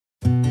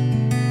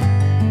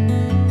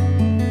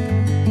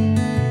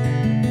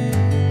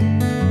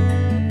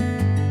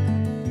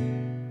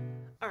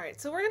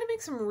so we're gonna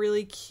make some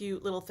really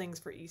cute little things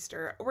for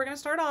Easter. We're gonna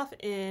start off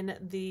in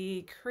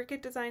the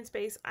Cricut design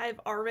space. I've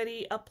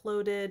already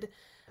uploaded,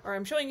 or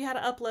I'm showing you how to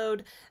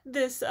upload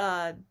this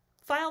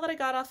file that I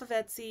got off of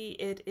Etsy.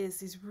 It is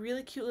these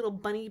really cute little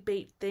bunny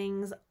bait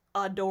things.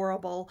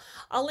 Adorable.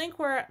 I'll link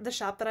where the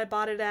shop that I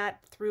bought it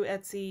at through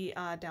Etsy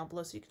down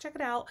below so you can check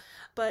it out.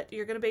 But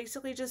you're going to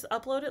basically just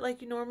upload it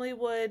like you normally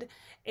would,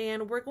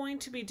 and we're going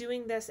to be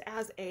doing this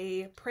as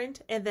a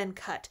print and then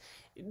cut.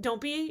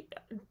 Don't be,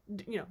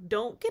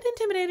 don't get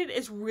intimidated.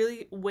 It's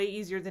really way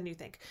easier than you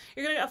think.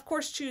 You're going to, of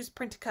course, choose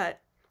print to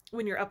cut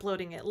when you're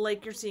uploading it,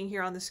 like you're seeing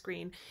here on the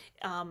screen.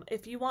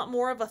 If you want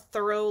more of a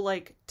thorough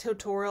like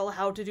tutorial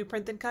how to do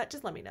print and cut,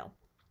 just let me know.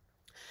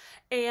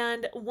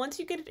 And once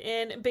you get it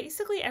in,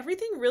 basically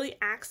everything really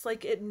acts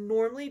like it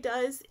normally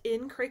does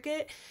in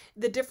Cricut.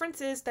 The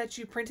difference is that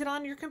you print it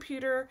on your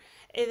computer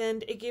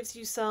and it gives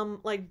you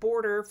some like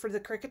border for the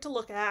Cricut to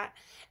look at,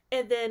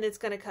 and then it's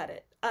going to cut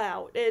it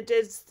out.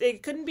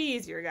 It couldn't be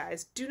easier,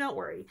 guys. Do not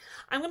worry.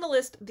 I'm going to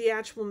list the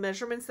actual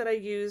measurements that I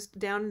used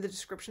down in the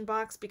description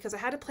box because I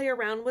had to play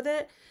around with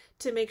it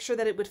to make sure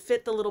that it would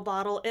fit the little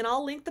bottle. And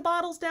I'll link the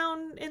bottles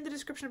down in the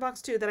description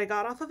box too that I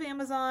got off of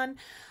Amazon.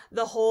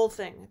 The whole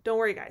thing. Don't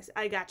worry, guys.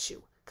 I got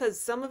you. Because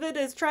some of it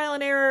is trial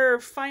and error,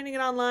 finding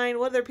it online,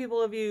 what other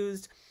people have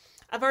used.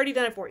 I've already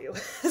done it for you.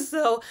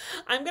 So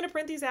I'm going to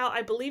print these out.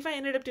 I believe I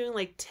ended up doing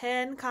like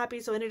 10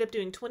 copies. So I ended up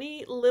doing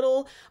 20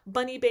 little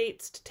bunny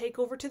baits to take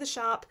over to the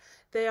shop.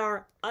 They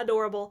are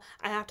adorable.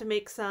 I have to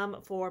make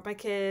some for my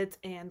kids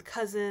and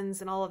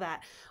cousins and all of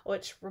that,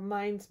 which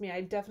reminds me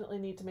I definitely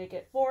need to make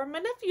it for my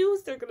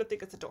nephews. They're going to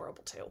think it's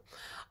adorable too.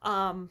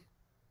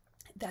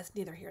 That's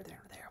neither here nor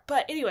there.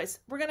 But anyways,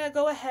 we're going to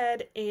go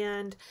ahead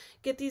and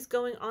get these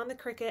going on the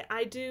Cricut.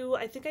 I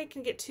think I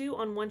can get 2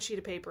 on 1 sheet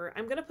of paper.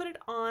 I'm going to put it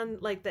on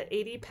like the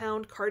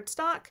 80-pound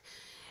cardstock,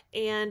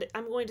 and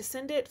I'm going to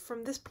send it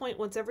from this point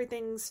once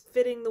everything's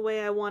fitting the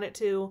way I want it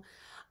to.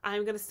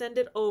 I'm going to send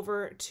it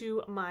over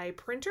to my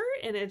printer,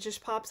 and it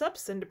just pops up,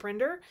 send to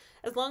printer.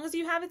 As long as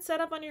you have it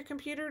set up on your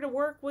computer to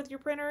work with your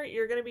printer,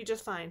 you're going to be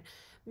just fine.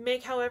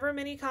 Make however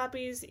many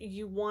copies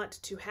you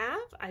want to have.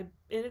 I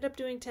ended up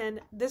doing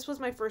 10. This was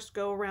my first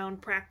go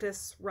around,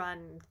 practice,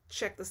 run,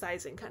 check the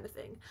sizing kind of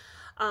thing.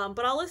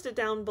 But I'll list it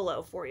down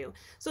below for you.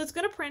 So it's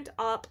going to print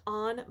up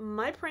on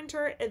my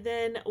printer, and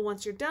then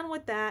once you're done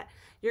with that,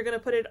 you're going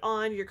to put it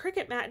on your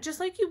Cricut mat just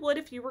like you would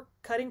if you were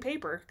cutting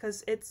paper,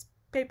 because it's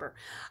paper.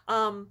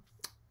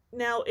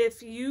 Now,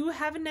 if you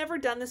have never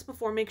done this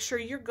before, make sure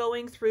you're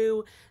going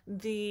through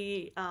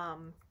the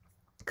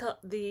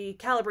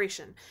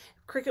calibration.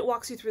 Cricut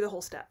walks you through the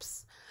whole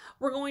steps.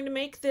 We're going to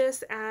make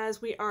this as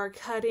we are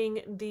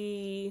cutting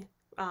the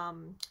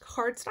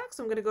cardstock.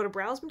 So I'm going to go to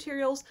Browse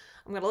Materials.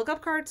 I'm going to look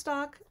up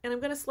cardstock, and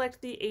I'm going to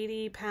select the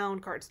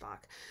 80-pound cardstock.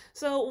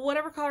 So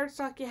whatever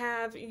cardstock you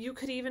have, you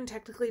could even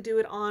technically do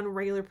it on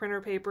regular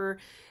printer paper,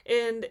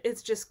 and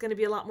it's just going to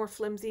be a lot more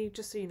flimsy,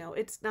 just so you know.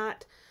 It's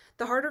not,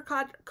 the harder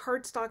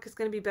cardstock is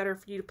going to be better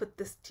for you to put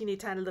this teeny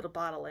tiny little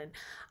bottle in.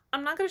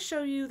 I'm not going to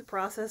show you the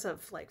process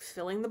of like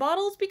filling the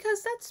bottles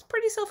because that's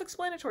pretty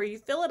self-explanatory. You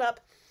fill it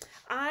up.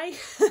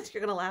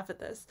 You're going to laugh at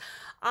this.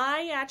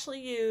 I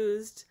actually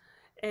used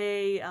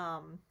an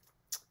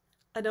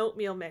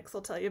oatmeal mix.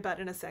 I'll tell you about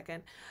it in a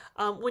second.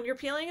 When you're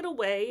peeling it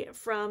away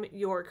from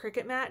your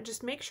Cricut mat,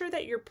 just make sure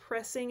that you're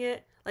pressing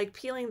it, like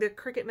peeling the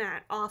Cricut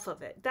mat off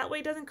of it. That way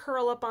it doesn't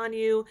curl up on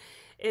you.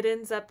 It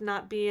ends up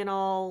not being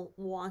all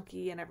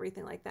wonky and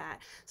everything like that.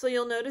 So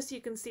you'll notice,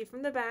 you can see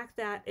from the back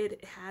that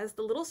it has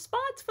the little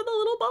spots for the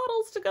little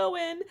bottles to go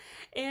in,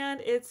 and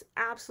it's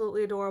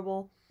absolutely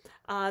adorable.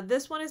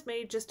 This one is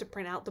made just to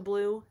print out the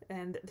blue,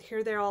 and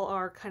here they all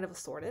are kind of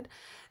assorted.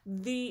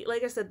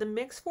 Like I said, the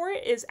mix for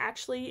it is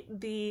actually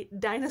the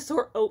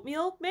dinosaur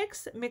oatmeal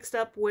mix mixed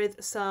up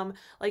with some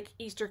like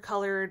Easter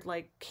colored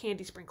like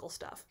candy sprinkle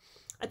stuff.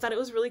 I thought it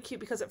was really cute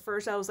because at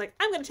first I was like,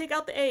 I'm going to take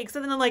out the eggs.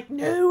 And then I'm like,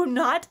 no, I'm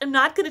not. I'm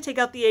not going to take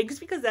out the eggs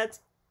because that's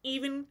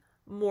even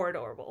more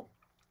adorable.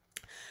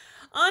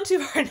 On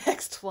to our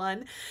next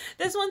one.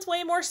 This one's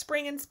way more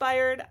spring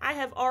inspired. I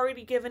have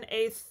already given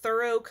a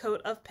thorough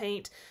coat of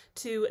paint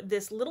to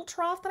this little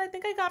trough that I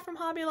think I got from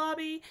Hobby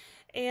Lobby,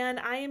 and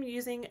I am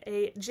using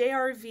a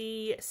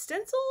JRV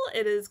stencil.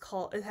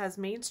 It has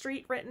Main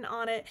Street written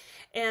on it,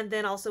 and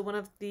then also one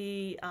of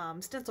the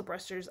stencil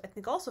brushes, I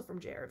think also from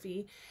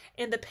JRV.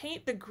 And the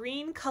paint, the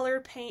green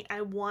color paint,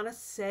 I want to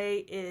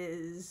say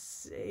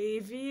is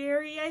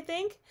Aviary, I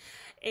think.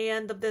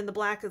 And then the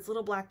black is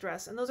Little Black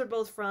Dress, and those are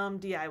both from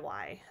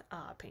DIY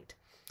paint.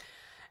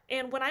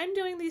 And when I'm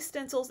doing these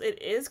stencils,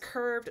 it is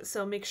curved,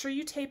 so make sure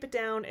you tape it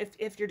down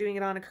if you're doing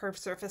it on a curved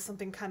surface,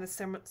 something kind of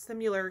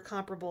similar,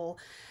 comparable.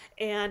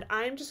 And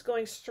I'm just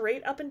going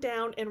straight up and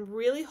down and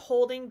really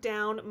holding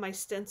down my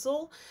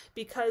stencil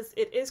because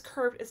it is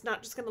curved. It's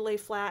not just going to lay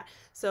flat.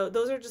 So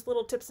those are just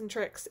little tips and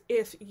tricks.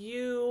 If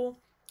you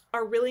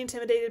are really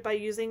intimidated by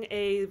using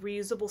a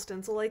reusable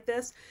stencil like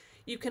this,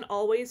 you can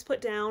always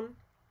put down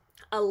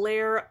a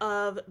layer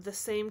of the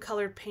same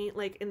colored paint.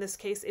 Like in this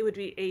case, it would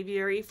be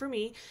Aviary for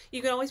me.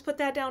 You can always put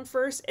that down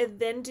first and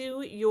then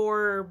do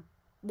your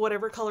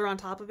whatever color on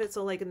top of it.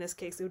 So like in this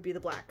case, it would be the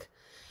black.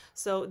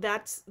 So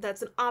that's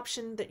an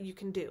option that you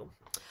can do.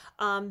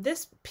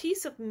 This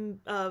piece of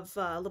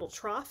little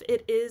trough,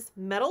 it is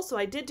metal. So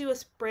I did do a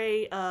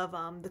spray of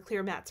the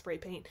clear matte spray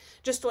paint,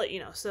 just to let you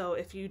know. So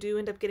if you do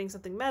end up getting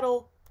something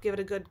metal, give it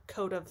a good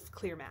coat of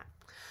clear matte.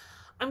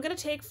 I'm going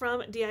to take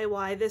from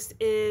DIY. This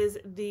is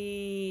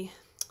the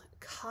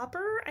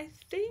copper, I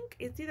think.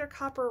 It's either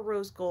copper or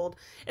rose gold.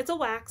 It's a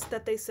wax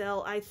that they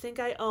sell. I think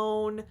I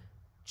own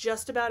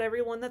just about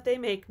every one that they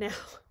make now.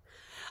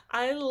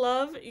 I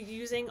love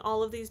using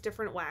all of these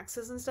different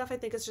waxes and stuff. I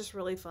think it's just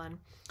really fun.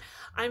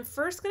 I'm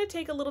first going to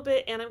take a little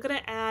bit and I'm going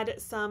to add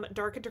some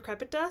dark and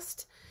decrepit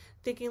dust,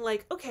 thinking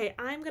like, okay,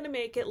 I'm going to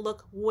make it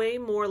look way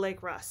more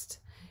like rust.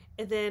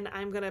 And then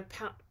I'm going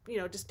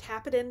to, just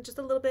tap it in just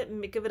a little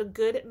bit, give it a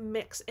good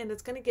mix, and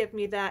it's going to give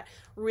me that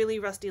really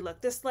rusty look.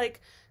 This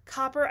like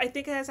copper, I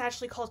think it's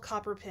actually called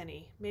copper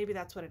penny. Maybe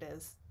that's what it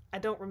is. I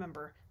don't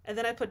remember. And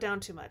then I put down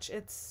too much.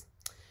 It's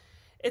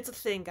a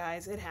thing,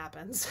 guys. It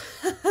happens.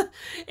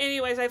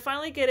 Anyways, I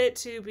finally get it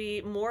to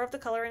be more of the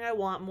coloring I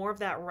want, more of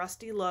that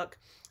rusty look.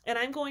 And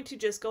I'm going to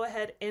just go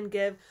ahead and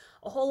give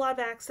a whole lot of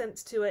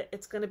accents to it.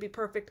 It's going to be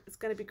perfect. It's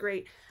going to be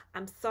great.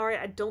 I'm sorry,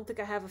 I don't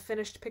think I have a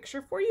finished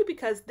picture for you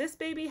because this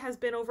baby has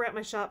been over at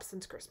my shop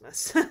since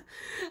Christmas.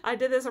 I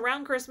did this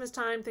around Christmas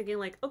time thinking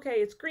like, okay,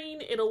 it's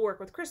green, it'll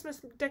work with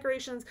Christmas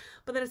decorations,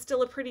 but then it's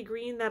still a pretty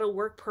green that'll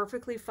work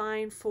perfectly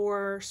fine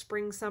for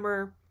spring,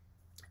 summer,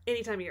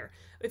 any time of year.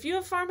 If you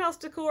have farmhouse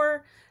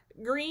decor,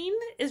 green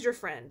is your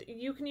friend.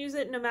 You can use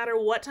it no matter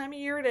what time of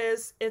year it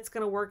is. It's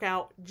going to work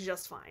out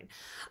just fine.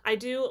 I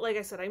do, like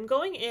I said, I'm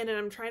going in and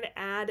I'm trying to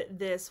add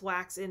this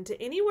wax into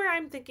anywhere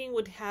I'm thinking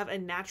would have a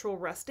natural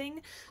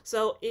rusting.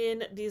 So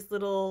in these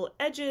little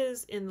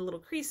edges, in the little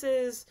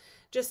creases,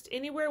 just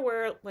anywhere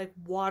where like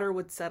water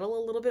would settle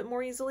a little bit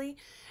more easily.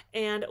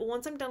 And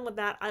once I'm done with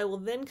that, I will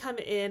then come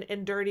in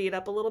and dirty it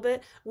up a little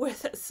bit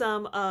with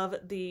some of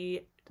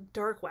the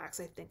dark wax.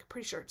 I think,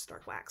 pretty sure it's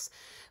dark wax.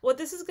 What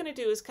this is going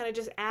to do is kind of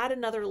just add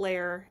another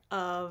layer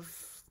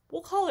of,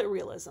 we'll call it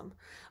realism.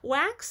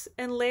 Wax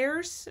and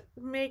layers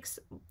makes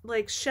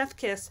like chef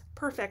kiss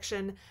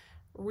perfection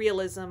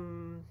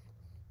realism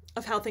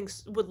of how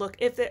things would look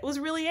if it was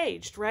really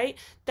aged, right?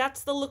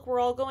 That's the look we're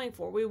all going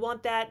for. We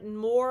want that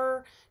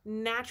more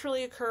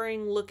naturally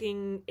occurring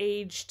looking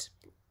aged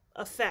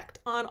effect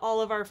on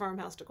all of our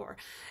farmhouse decor,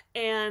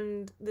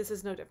 and this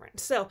is no different.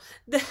 So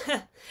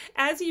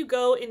as you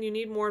go and you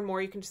need more and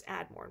more, you can just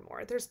add more and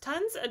more. There's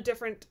tons of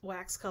different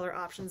wax color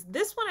options.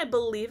 This one I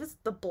believe is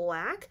the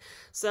black.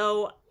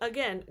 So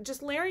again,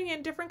 just layering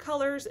in different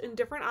colors and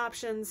different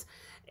options.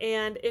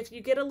 And if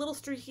you get a little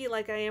streaky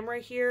like I am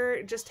right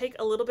here, just take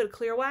a little bit of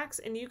clear wax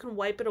and you can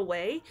wipe it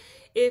away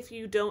if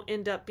you don't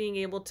end up being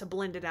able to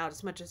blend it out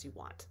as much as you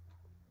want.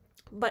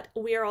 But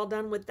we are all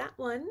done with that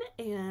one,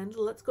 and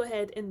let's go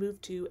ahead and move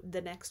to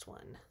the next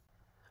one.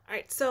 All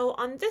right, so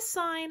on this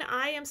sign,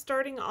 I am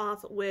starting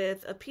off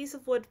with a piece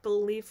of wood,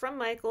 believe from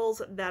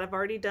Michael's, that I've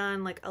already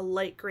done like a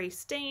light gray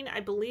stain. I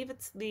believe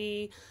it's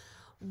the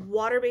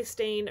water-based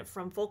stain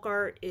from Folk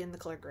Art in the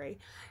color gray.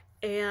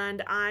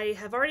 And I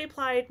have already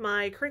applied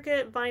my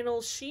Cricut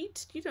vinyl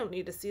sheet. You don't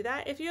need to see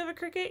that. If you have a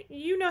Cricut,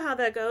 you know how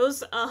that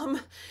goes. And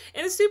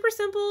it's super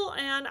simple,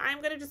 and I'm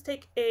going to just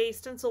take a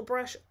stencil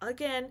brush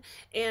again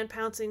and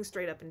pouncing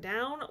straight up and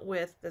down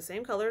with the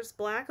same colors,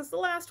 black as the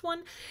last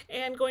one,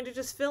 and going to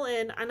just fill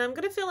in, and I'm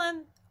going to fill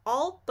in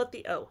all but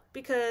the O,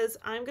 because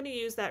I'm going to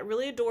use that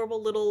really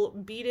adorable little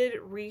beaded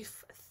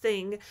wreath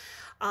thing.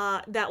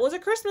 That was a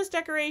Christmas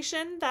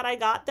decoration that I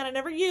got that I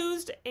never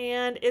used,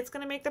 and it's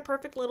going to make the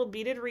perfect little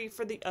beaded wreath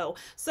for the O.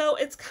 So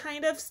it's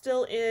kind of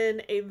still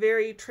in a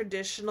very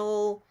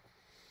traditional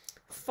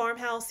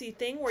farmhousey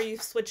thing where you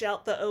switch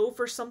out the O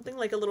for something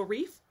like a little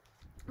wreath.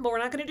 But we're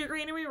not going to do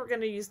greenery, we're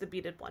going to use the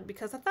beaded one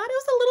because I thought it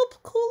was a little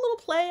cool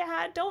little play.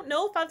 I don't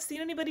know if I've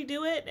seen anybody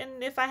do it,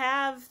 and if I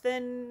have,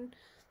 then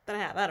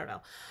I don't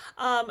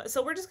know.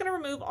 So we're just going to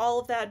remove all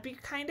of that. Be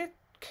kind of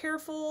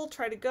careful,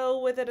 try to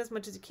go with it as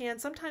much as you can.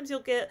 Sometimes you'll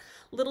get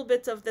little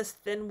bits of this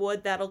thin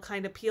wood that'll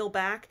kind of peel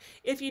back.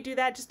 If you do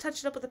that, just touch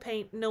it up with the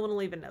paint. No one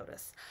will even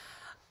notice.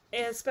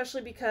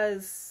 Especially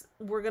because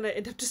we're going to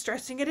end up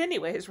distressing it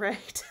anyways,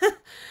 right?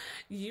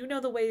 You know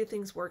the way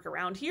things work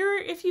around here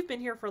if you've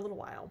been here for a little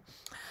while.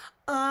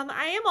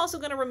 I am also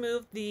going to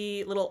remove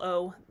the little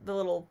O, the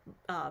little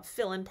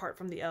fill-in part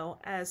from the O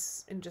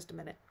as in just a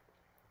minute.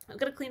 I'm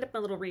going to clean up my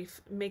little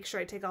wreath, make sure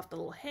I take off the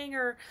little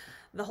hanger,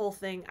 the whole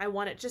thing. I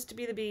want it just to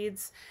be the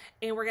beads,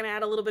 and we're going to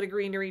add a little bit of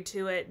greenery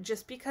to it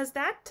just because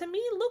that to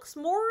me looks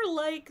more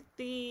like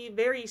the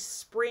very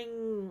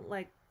spring,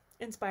 like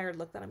inspired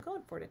look that I'm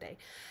going for today.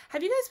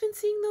 Have you guys been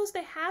seeing those?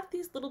 They have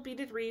these little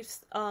beaded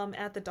wreaths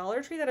at the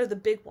Dollar Tree that are the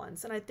big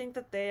ones, and I think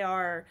that they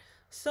are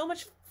so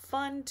much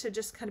fun to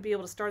just kind of be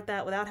able to start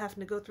that without having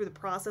to go through the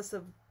process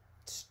of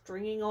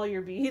stringing all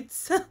your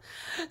beads.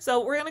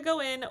 So we're going to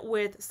go in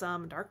with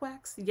some dark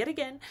wax yet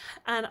again,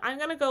 and I'm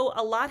going to go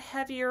a lot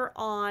heavier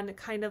on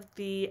kind of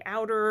the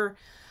outer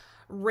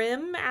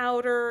rim,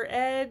 outer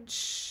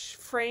edge,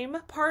 frame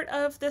part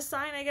of this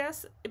sign, I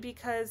guess,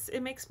 because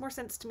it makes more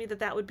sense to me that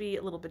that would be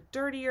a little bit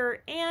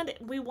dirtier, and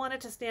we want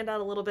it to stand out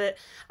a little bit.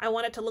 I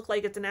want it to look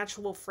like it's an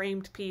actual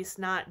framed piece,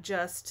 not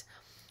just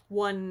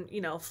one,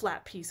 you know,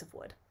 flat piece of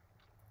wood.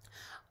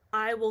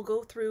 I will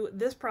go through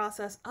this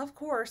process, of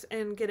course,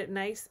 and get it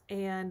nice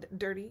and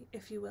dirty,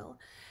 if you will.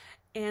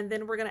 And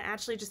then we're going to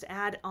actually just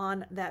add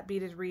on that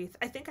beaded wreath.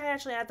 I think I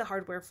actually add the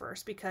hardware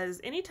first, because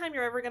anytime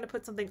you're ever going to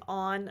put something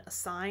on a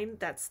sign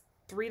that's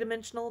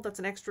three-dimensional, that's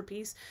an extra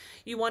piece,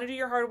 you want to do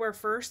your hardware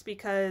first,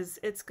 because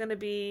it's going to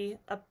be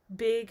a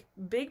big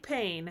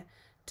pain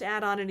to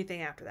add on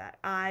anything after that.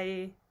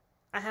 I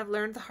have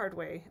learned the hard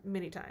way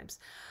many times.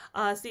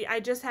 See, I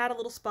just had a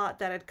little spot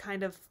that had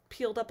kind of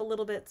peeled up a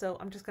little bit, so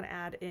I'm just going to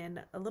add in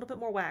a little bit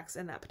more wax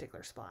in that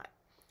particular spot.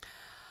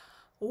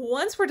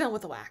 Once we're done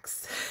with the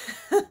wax,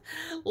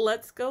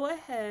 let's go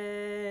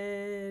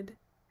ahead.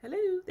 Hello,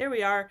 there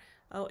we are.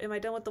 Oh, am I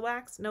done with the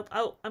wax? Nope.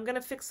 Oh, I'm going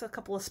to fix a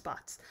couple of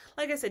spots.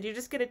 Like I said, you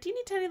just get a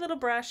teeny tiny little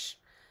brush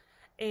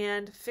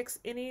and fix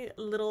any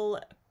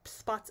little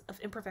spots of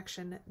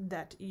imperfection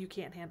that you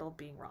can't handle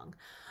being wrong.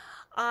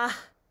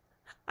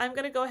 I'm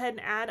going to go ahead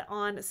and add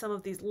on some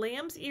of these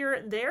lamb's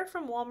ear. They're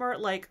from Walmart,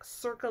 like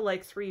circa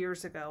 3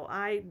 years ago.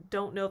 I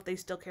don't know if they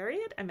still carry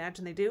it. I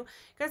imagine they do. You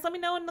guys, let me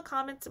know in the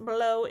comments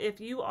below if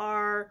you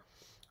are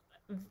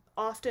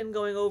often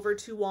going over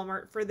to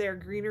Walmart for their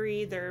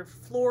greenery, their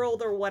floral,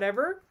 their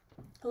whatever.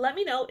 Let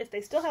me know if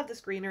they still have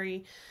this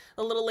greenery,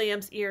 the little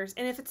lamb's ears,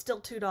 and if it's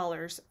still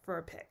 $2 for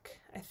a pick.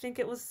 I think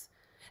it was,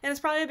 and it's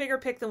probably a bigger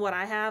pick than what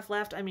I have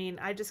left. I mean,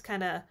 I just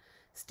kind of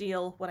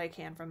steal what I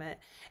can from it.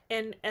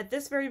 And at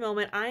this very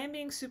moment, I am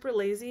being super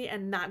lazy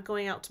and not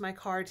going out to my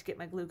car to get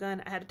my glue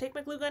gun. I had to take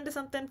my glue gun to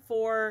something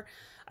for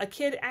a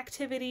kid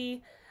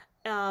activity.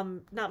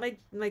 Not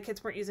my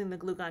kids weren't using the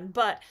glue gun,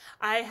 but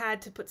I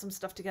had to put some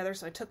stuff together,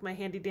 so I took my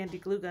handy dandy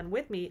glue gun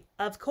with me.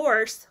 Of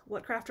course,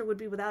 what crafter would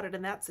be without it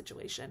in that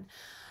situation?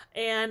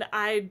 And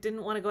I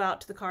didn't want to go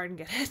out to the car and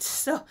get it,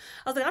 so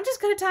I was like, I'm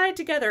just gonna tie it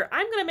together.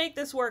 I'm gonna make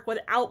this work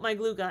without my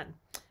glue gun.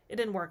 It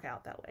didn't work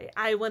out that way.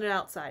 I went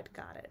outside,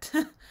 got it.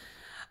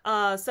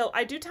 So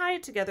I do tie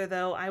it together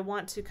though. I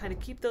want to kind of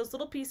keep those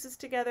little pieces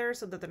together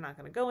so that they're not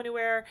going to go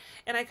anywhere.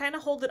 And I kind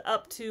of hold it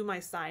up to my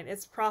sign.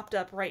 It's propped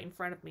up right in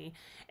front of me.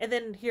 And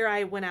then here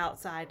I went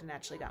outside and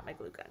actually got my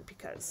glue gun,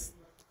 because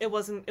it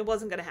wasn't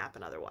going to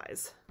happen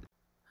otherwise.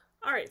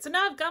 All right, so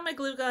now I've got my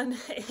glue gun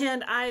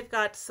and I've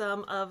got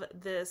some of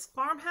this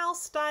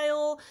Farmhouse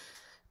style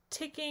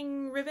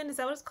ticking ribbon, is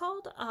that what it's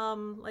called?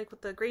 Like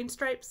with the green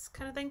stripes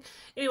kind of thing.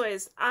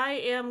 Anyways, I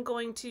am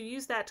going to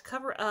use that to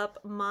cover up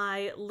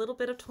my little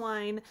bit of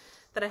twine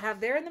that I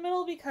have there in the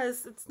middle,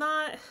 because it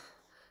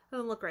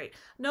doesn't look right.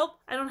 Nope,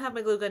 I don't have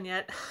my glue gun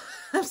yet.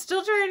 I'm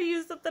still trying to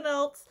use something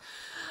else.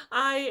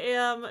 I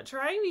am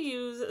trying to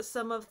use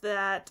some of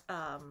that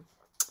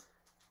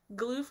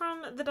glue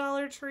from the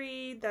Dollar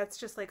Tree. That's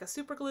just like a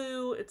super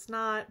glue. It's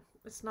not,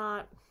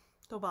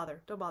 don't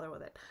bother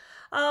with it.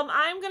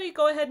 I'm going to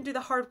go ahead and do the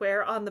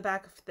hardware on the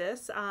back of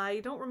this. I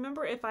don't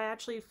remember if I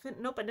actually,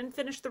 nope, I didn't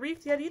finish the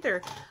wreath yet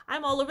either.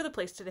 I'm all over the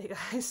place today,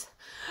 guys.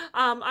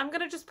 I'm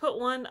going to just put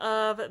one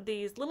of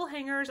these little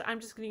hangers.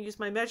 I'm just going to use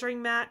my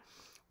measuring mat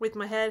with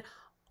my head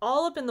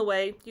all up in the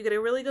way. You get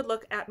a really good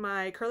look at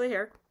my curly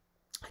hair.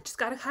 I just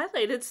got it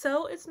highlighted,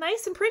 so it's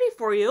nice and pretty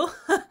for you.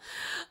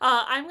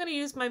 I'm going to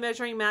use my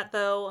measuring mat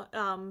though.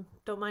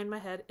 Don't mind my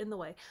head in the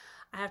way.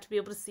 I have to be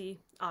able to see,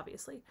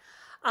 obviously.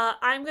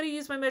 I'm going to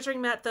use my measuring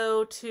mat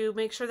though to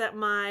make sure that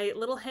my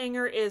little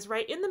hanger is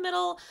right in the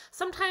middle.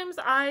 Sometimes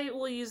I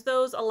will use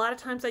those. A lot of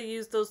times I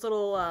use those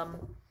little,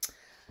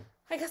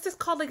 I guess it's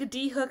called like a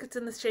D hook. It's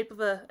in the shape of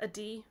a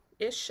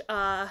D-ish.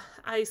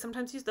 I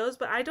sometimes use those,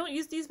 but I don't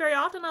use these very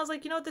often. I was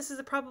like, you know, this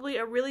is probably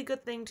a really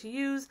good thing to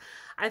use.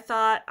 I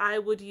thought I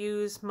would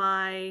use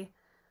my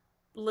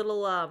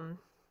little,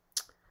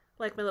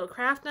 like my little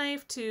craft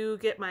knife to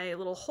get my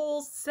little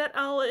holes set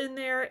all in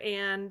there,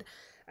 and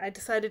I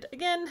decided,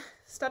 again,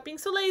 stop being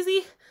so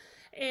lazy,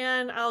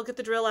 and I'll get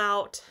the drill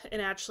out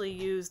and actually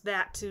use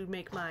that to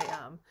make my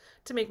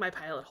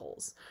pilot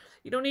holes.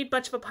 You don't need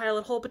much of a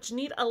pilot hole, but you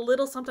need a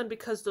little something,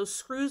 because those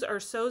screws are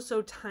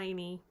so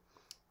tiny.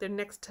 They're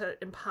next to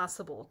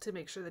impossible to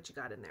make sure that you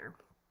got in there.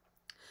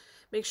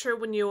 Make sure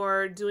when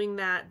you're doing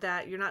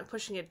that you're not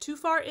pushing it too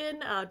far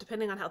in.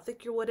 Depending on how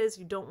thick your wood is,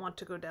 you don't want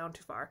to go down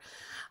too far.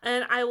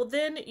 And I will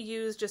then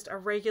use just a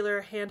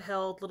regular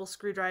handheld little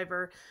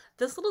screwdriver.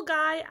 This little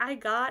guy I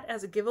got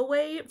as a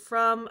giveaway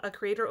from a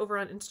creator over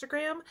on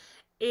Instagram,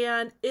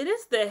 and it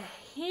is the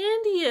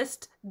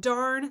handiest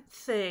darn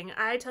thing.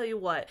 I tell you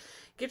what,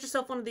 get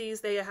yourself one of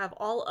these. They have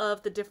all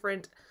of the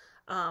different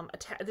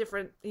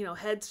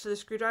heads to the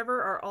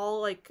screwdriver are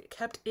all like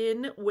kept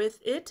in with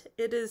it.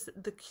 It is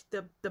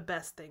the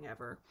best thing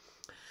ever.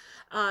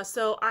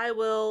 So I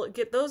will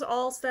get those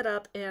all set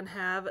up and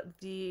have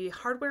the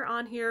hardware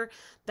on here.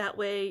 That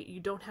way you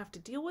don't have to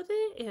deal with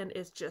it and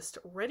it's just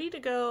ready to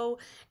go.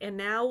 And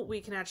now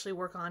we can actually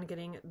work on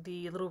getting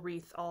the little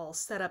wreath all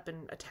set up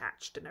and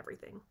attached and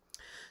everything.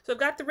 So I've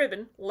got the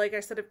ribbon, like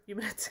I said a few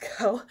minutes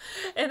ago,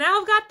 and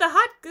now I've got the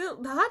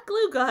hot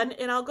glue gun,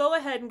 and I'll go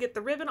ahead and get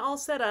the ribbon all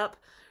set up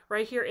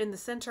right here in the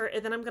center,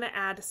 and then I'm going to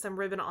add some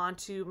ribbon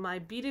onto my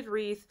beaded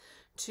wreath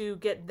to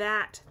get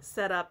that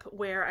set up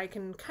where I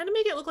can kind of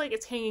make it look like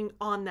it's hanging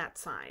on that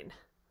sign.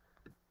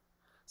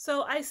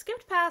 So I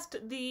skipped past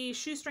the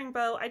shoestring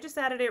bow. I just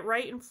added it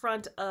right in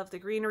front of the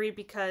greenery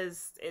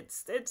because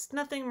it's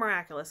nothing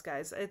miraculous,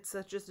 guys. It's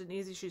just an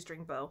easy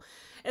shoestring bow.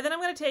 And then I'm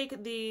going to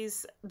take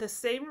the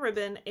same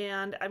ribbon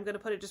and I'm going to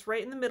put it just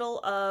right in the middle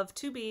of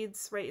two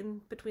beads, right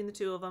in between the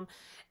two of them,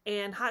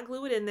 and hot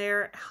glue it in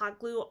there, hot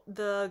glue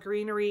the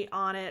greenery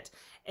on it.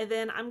 And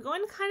then I'm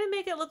going to kind of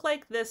make it look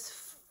like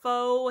this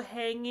faux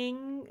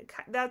hanging.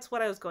 That's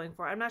what I was going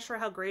for. I'm not sure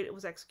how great it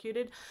was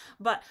executed,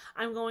 but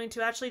I'm going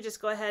to actually just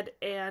go ahead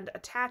and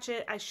attach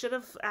it. I should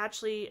have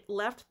actually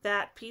left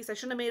that piece. I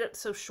shouldn't have made it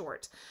so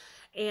short.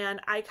 And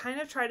I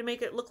kind of try to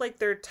make it look like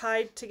they're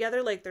tied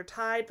together, like they're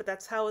tied, but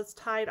that's how it's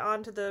tied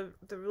onto the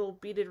little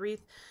beaded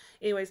wreath.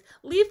 Anyways,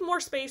 leave more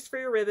space for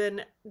your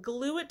ribbon,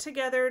 glue it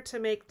together to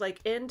make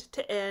like end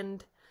to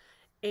end.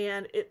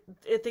 And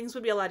things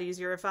would be a lot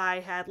easier if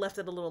I had left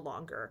it a little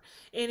longer.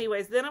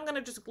 Anyways, then I'm going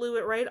to just glue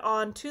it right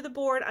onto the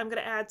board. I'm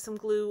going to add some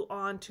glue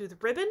onto the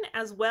ribbon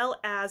as well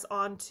as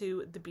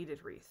onto the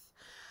beaded wreath.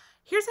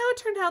 Here's how it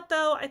turned out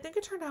though. I think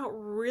it turned out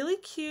really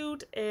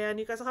cute, and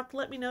you guys will have to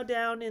let me know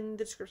down in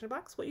the description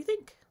box what you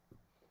think.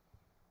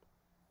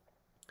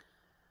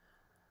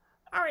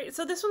 Alright,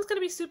 so this one's going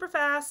to be super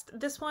fast.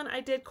 This one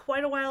I did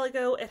quite a while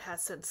ago. It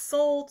has since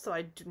sold, so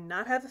I do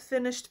not have a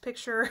finished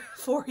picture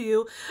for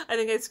you. I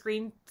think I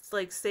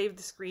saved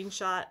the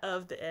screenshot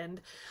of the end.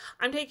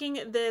 I'm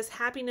taking this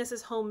Happiness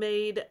is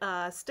Homemade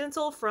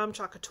stencil from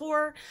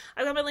Chocateur.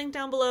 I've got my link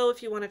down below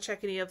if you want to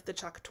check any of the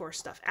Chocateur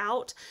stuff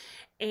out.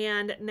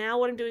 And now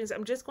what I'm doing is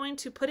I'm just going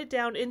to put it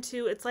down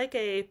into, it's like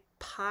a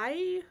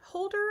pie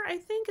holder, I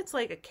think. It's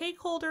like a cake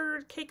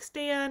holder, cake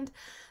stand,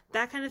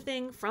 that kind of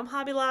thing from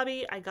Hobby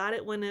Lobby. I got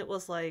it when it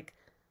was like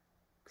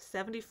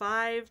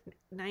 75,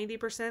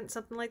 90%,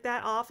 something like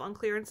that off on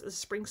clearance of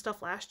spring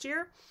stuff last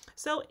year.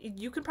 So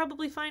you can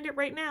probably find it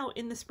right now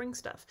in the spring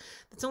stuff.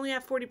 It's only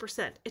at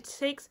 40%. It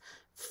takes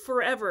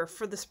forever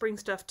for the spring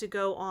stuff to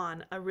go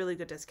on a really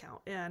good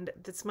discount. And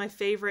that's my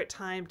favorite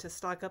time to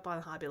stock up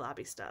on Hobby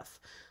Lobby stuff.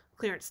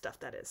 Clearance stuff,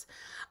 that is.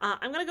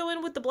 I'm going to go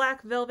in with the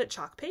black velvet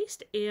chalk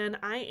paste, and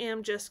I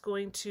am just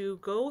going to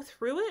go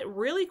through it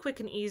really quick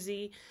and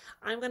easy.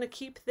 I'm going to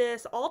keep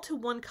this all to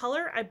one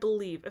color, I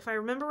believe. If I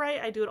remember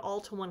right, I do it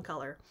all to one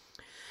color.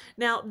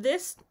 Now,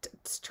 this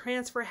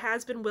transfer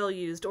has been well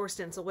used, or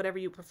stencil, whatever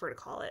you prefer to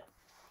call it.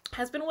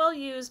 Has been well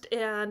used,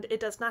 and it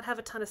does not have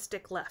a ton of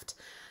stick left.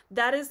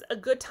 That is a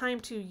good time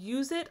to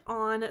use it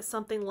on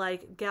something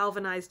like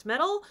galvanized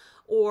metal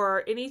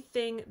or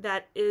anything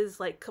that is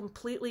like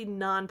completely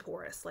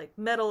non-porous, like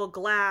metal,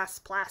 glass,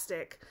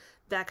 plastic,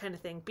 that kind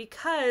of thing,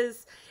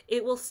 because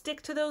it will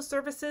stick to those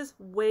surfaces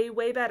way,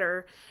 way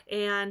better,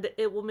 and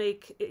it will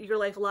make your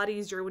life a lot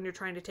easier when you're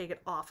trying to take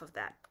it off of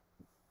that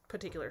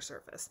particular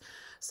surface.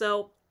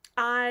 So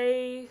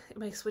am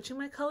I switching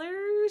my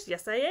colors?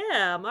 Yes, I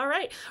am. All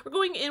right. We're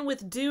going in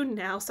with Dune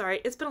now.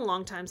 Sorry, it's been a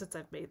long time since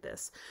I've made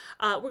this.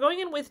 We're going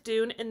in with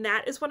Dune, and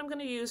that is what I'm going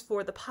to use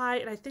for the pie,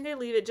 and I think I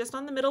leave it just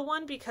on the middle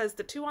one because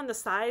the two on the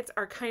sides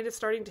are kind of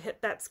starting to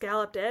hit that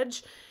scalloped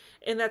edge,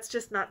 and that's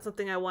just not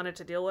something I wanted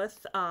to deal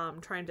with,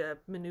 trying to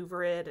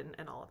maneuver it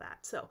and all of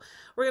that. So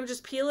we're going to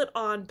just peel it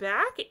on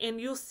back,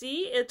 and you'll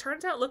see it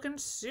turns out looking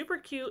super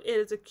cute. It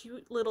is a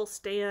cute little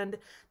stand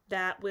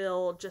that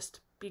will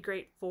just be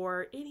great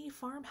for any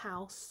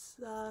farmhouse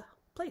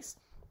place.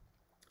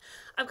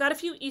 I've got a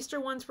few Easter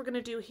ones we're going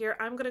to do here.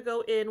 I'm going to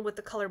go in with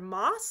the color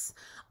Moss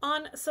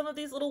on some of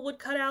these little wood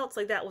cutouts.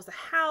 Like that was a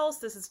house.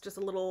 This is just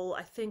a little,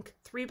 I think,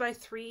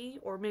 3x3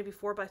 or maybe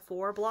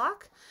 4x4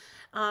 block.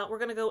 We're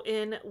going to go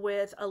in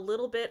with a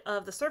little bit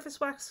of the surface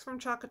wax from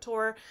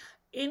Chocateur.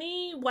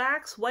 Any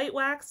wax, white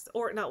wax,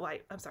 or not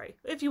white, I'm sorry.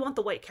 If you want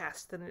the white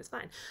cast, then it's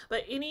fine.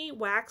 But any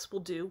wax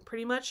will do,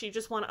 pretty much. You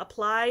just want to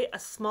apply a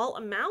small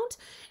amount.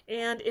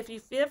 And if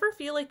you ever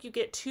feel like you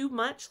get too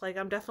much, like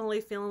I'm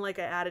definitely feeling like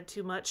I added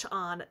too much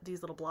on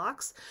these little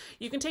blocks,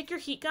 you can take your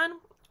heat gun,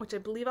 which I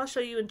believe I'll show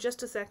you in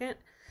just a second.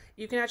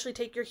 You can actually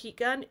take your heat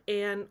gun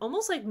and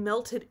almost like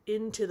melt it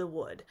into the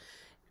wood.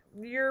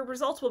 Your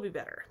results will be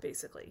better,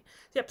 basically.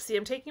 Yep, see,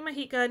 I'm taking my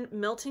heat gun,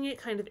 melting it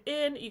kind of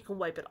in. You can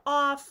wipe it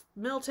off,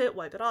 melt it,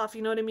 wipe it off,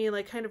 you know what I mean?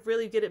 Like kind of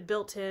really get it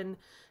built in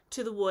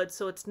to the wood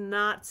so it's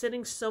not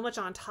sitting so much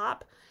on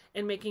top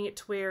and making it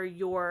to where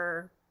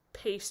your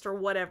paste or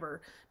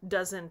whatever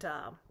doesn't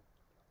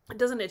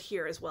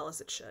adhere as well as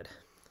it should.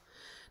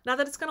 Not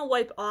that it's going to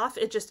wipe off,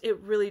 it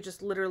really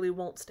just literally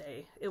won't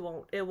stay. It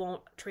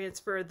won't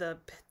transfer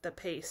the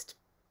paste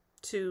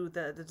to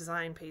the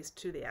design paste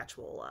to the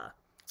actual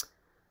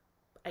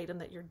item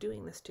that you're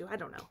doing this to. I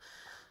don't know.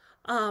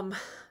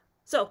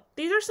 So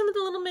these are some of the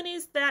little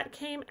minis that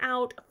came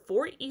out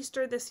for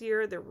Easter this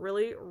year. They're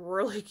really,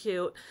 really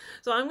cute.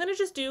 So I'm going to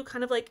just do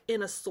kind of like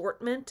an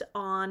assortment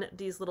on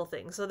these little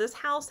things. So this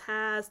house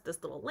has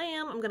this little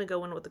lamb. I'm going to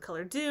go in with the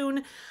color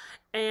Dune.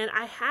 And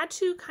I had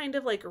to kind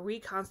of like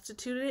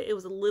reconstitute it. It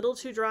was a little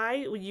too dry.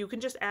 You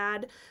can just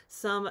add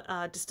some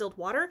distilled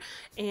water,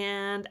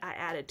 and I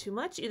added too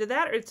much. Either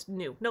that or it's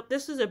new. Nope,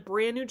 this is a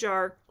brand new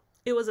jar.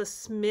 It was a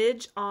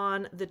smidge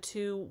on the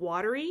too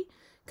watery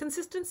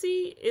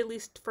consistency, at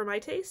least for my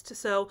taste.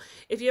 So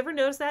if you ever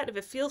notice that, if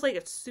it feels like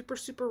it's super,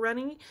 super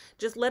runny,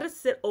 just let it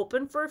sit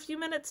open for a few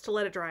minutes to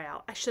let it dry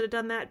out. I should have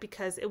done that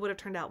because it would have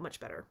turned out much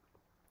better.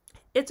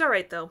 It's all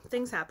right though.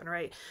 Things happen,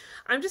 right?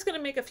 I'm just going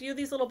to make a few of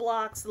these little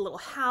blocks, a little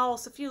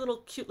house, a few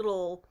little cute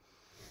little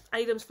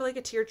items for like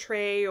a tier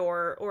tray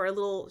or a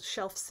little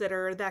shelf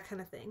sitter, that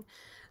kind of thing.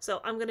 So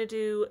I'm going to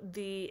do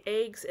the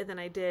eggs, and then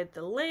I did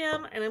the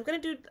lamb, and I'm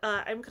going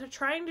to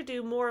trying to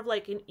do more of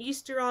like an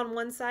Easter on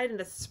one side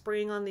and a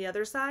spring on the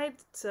other side.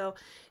 So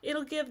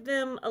it'll give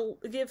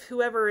give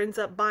whoever ends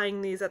up buying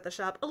these at the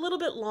shop a little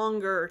bit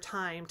longer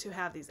time to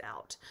have these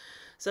out.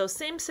 So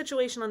same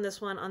situation on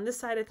this one. On this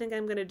side, I think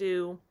I'm going to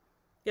do,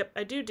 yep,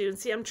 I do. And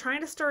see, I'm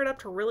trying to stir it up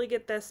to really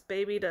get this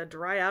baby to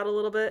dry out a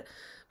little bit,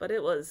 but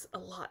it was a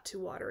lot too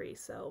watery.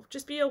 So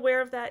just be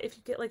aware of that. If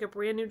you get like a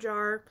brand new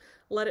jar,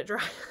 let it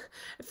dry.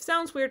 It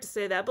sounds weird to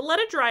say that, but let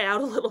it dry out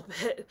a little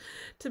bit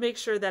to make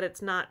sure that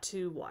it's not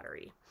too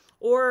watery.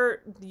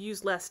 Or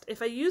use less.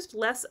 If I used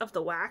less of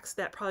the wax,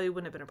 that probably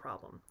wouldn't have been a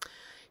problem.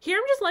 Here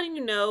I'm just letting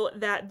you know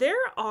that there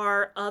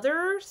are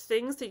other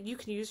things that you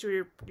can use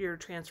your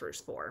transfers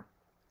for.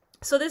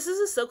 So this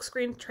is a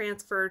silkscreen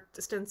transfer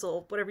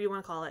stencil, whatever you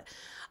want to call it,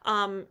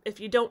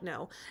 if you don't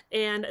know.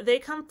 And they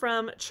come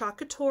from Chalk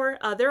Couture.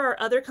 There are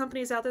other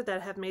companies out there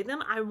that have made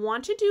them. I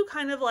want to do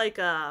kind of like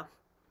a,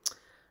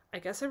 I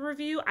guess a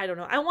review. I don't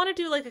know. I want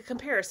to do like a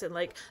comparison,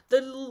 like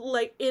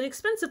the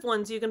inexpensive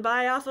ones you can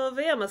buy off of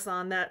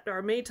Amazon that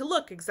are made to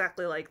look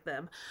exactly like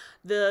them.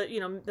 The,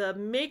 you know, the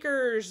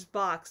Maker's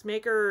Box,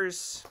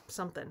 Maker's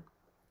something.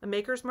 A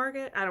Maker's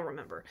Market? I don't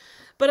remember.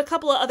 But a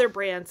couple of other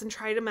brands, and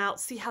try them out,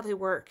 see how they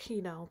work,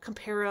 you know,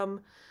 compare them,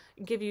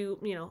 give you,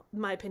 you know,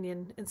 my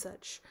opinion and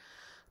such.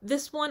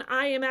 This one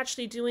I am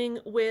actually doing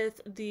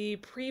with the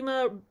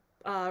Prima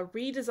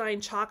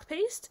redesigned chalk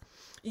paste.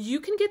 You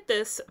can get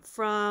this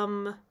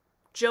from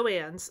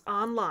Joann's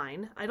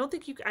online.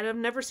 I've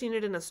never seen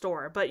it in a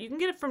store, but you can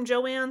get it from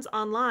Joann's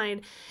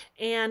online.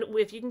 And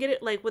if you can get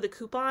it like with a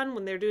coupon,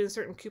 when they're doing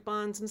certain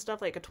coupons and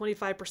stuff, like a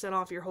 25%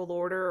 off your whole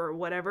order or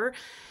whatever,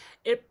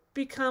 it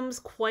becomes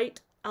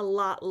quite a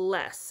lot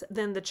less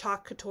than the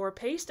Chalk Couture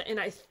paste. And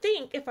I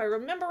think, if I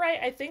remember right,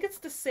 I think it's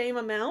the same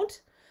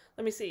amount.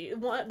 Let me see.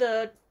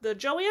 The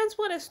Joann's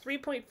one is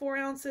 3.4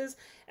 ounces,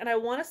 and I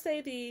want to say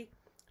the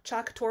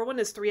Chalk Couture one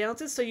is 3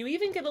 ounces. So you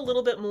even get a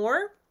little bit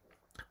more.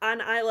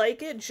 And I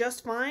like it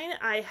just fine.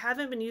 I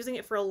haven't been using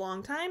it for a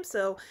long time,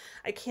 so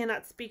I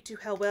cannot speak to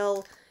how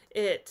well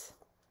it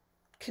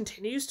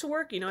continues to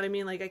work. You know what I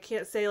mean? Like, I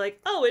can't say like,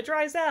 oh, it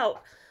dries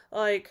out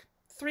like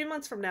 3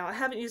 months from now. I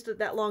haven't used it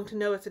that long to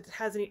know if it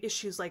has any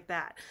issues like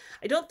that.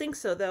 I don't think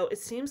so, though. It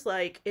seems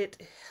like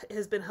it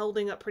has been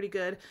holding up pretty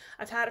good.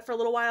 I've had it for a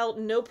little while,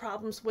 no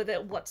problems with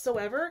it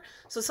whatsoever.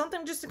 So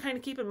something just to kind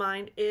of keep in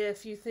mind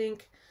if you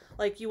think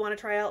like you want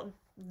to try out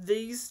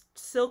these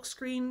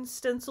silkscreen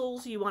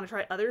stencils, you want to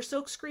try other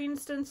silkscreen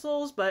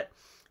stencils, but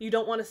you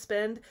don't want to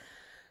spend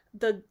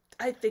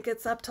I think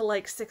it's up to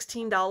like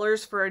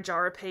 $16 for a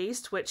jar of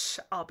paste, which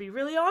I'll be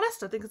really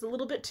honest, I think it's a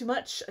little bit too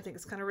much. I think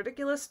it's kind of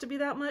ridiculous to be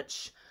that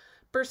much.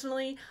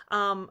 Personally,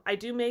 I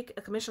do make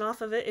a commission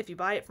off of it if you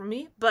buy it from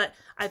me, but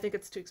I think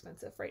it's too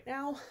expensive right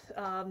now.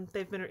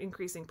 They've been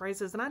increasing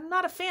prices, and I'm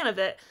not a fan of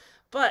it,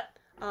 but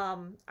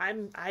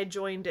I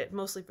joined it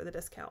mostly for the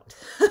discount.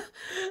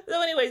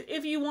 So anyways,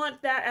 if you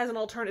want that as an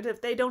alternative,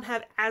 they don't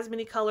have as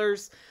many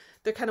colors.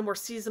 They're kind of more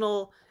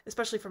seasonal,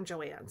 especially from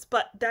Joann's,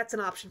 but that's an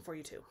option for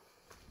you too.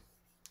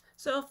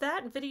 So if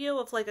that video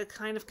of like a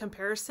kind of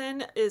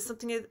comparison is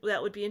something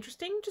that would be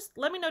interesting, just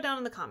let me know down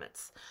in the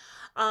comments.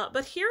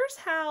 But here's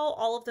how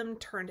all of them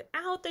turned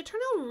out. They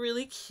turned out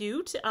really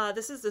cute.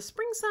 This is the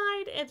spring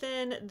side, and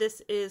then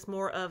this is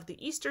more of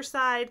the Easter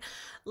side.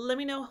 Let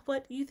me know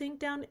what you think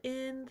down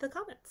in the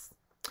comments.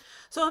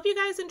 So I hope you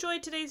guys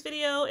enjoyed today's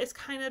video. It's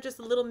kind of just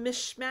a little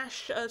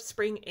mishmash of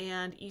spring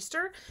and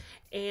Easter,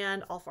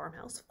 and all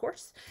Farmhouse, of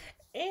course.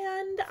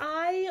 And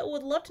I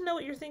would love to know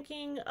what you're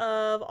thinking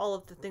of all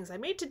of the things I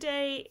made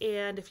today.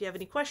 And if you have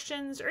any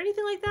questions or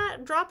anything like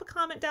that, drop a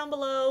comment down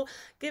below.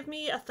 Give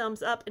me a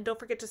thumbs up, and don't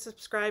forget to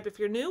subscribe if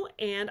you're new,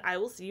 and I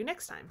will see you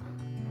next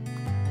time.